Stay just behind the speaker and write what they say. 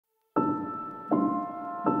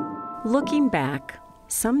Looking back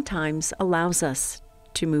sometimes allows us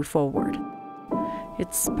to move forward.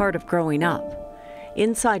 It's part of growing up.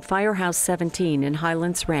 Inside Firehouse 17 in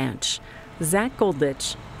Highlands Ranch, Zack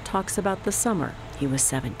Golditch talks about the summer he was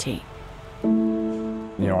 17.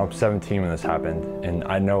 You know, I'm 17 when this happened, and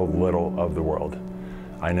I know little of the world.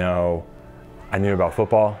 I knew about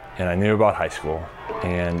football, and I knew about high school.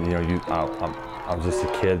 And you know, I was just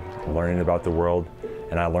a kid learning about the world,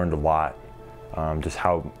 and I learned a lot. Just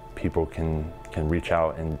how people can reach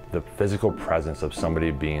out, and the physical presence of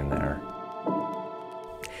somebody being there.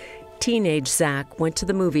 Teenage Zack went to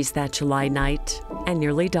the movies that July night and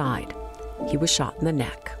nearly died. He was shot in the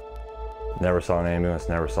neck. Never saw an ambulance,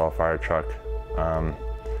 never saw a fire truck.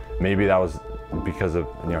 Maybe that was because of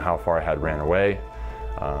how far I had ran away,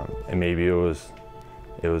 and maybe it was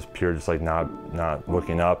pure just like not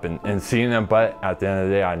looking up and seeing them. But at the end of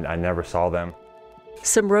the day, I never saw them.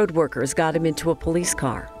 Some road workers got him into a police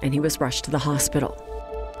car, and he was rushed to the hospital.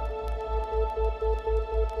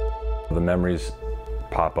 The memories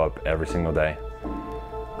pop up every single day.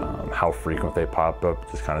 How frequent they pop up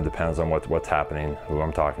just kind of depends on what's happening, who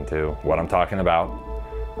I'm talking to, what I'm talking about.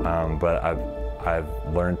 But I've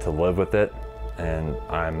learned to live with it, and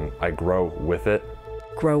I grow with it.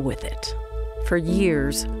 Grow with it. For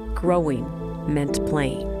years, growing meant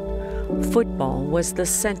playing. Football was the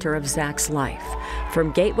center of Zack's life,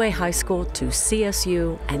 from Gateway High School to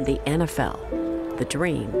CSU and the NFL, the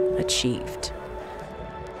dream achieved.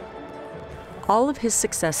 All of his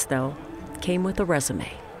success, though, came with a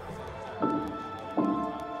resume.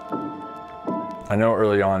 I know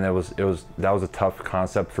early on that was a tough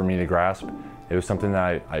concept for me to grasp. It was something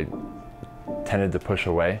that I tended to push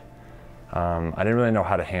away. I didn't really know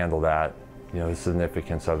how to handle that, the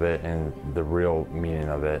significance of it and the real meaning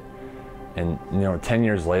of it. And 10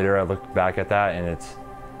 years later, I look back at that, and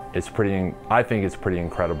I think it's pretty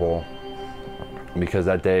incredible, because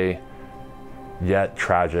that day, yet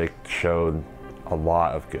tragic, showed a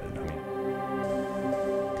lot of good.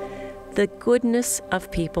 The goodness of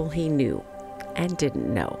people he knew and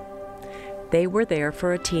didn't know. They were there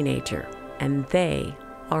for a teenager, and they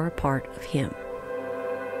are a part of him.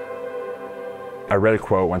 I read a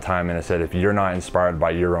quote one time, and it said, if you're not inspired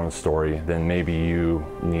by your own story, then maybe you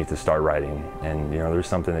need to start writing. And there's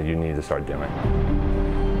something that you need to start doing.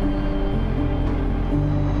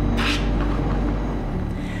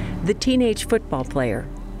 The teenage football player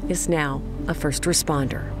is now a first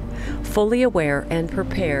responder, fully aware and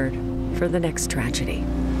prepared for the next tragedy.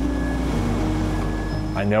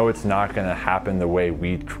 I know it's not going to happen the way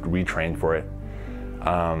we trained for it,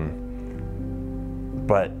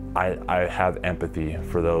 but I have empathy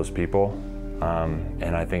for those people,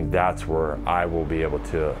 and I think that's where I will be able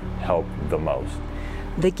to help the most.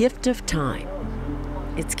 The gift of time.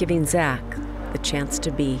 It's giving Zack the chance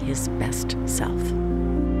to be his best self.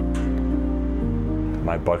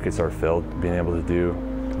 My buckets are filled being able to do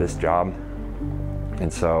this job,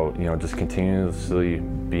 and so just continuously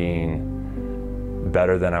being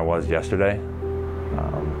better than I was yesterday,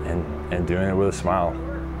 and doing it with a smile,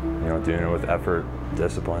 doing it with effort,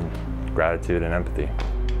 discipline, gratitude, and empathy.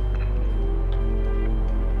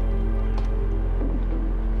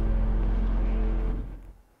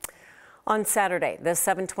 On Saturday, the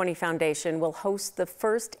 720 Foundation will host the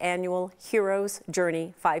first annual Heroes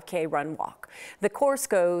Journey 5K Run Walk. The course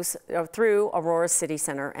goes through Aurora City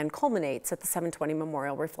Center and culminates at the 720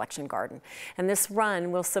 Memorial Reflection Garden. And this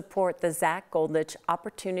run will support the Zack Golditch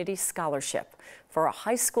Opportunity Scholarship for a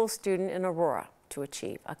high school student in Aurora to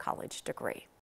achieve a college degree.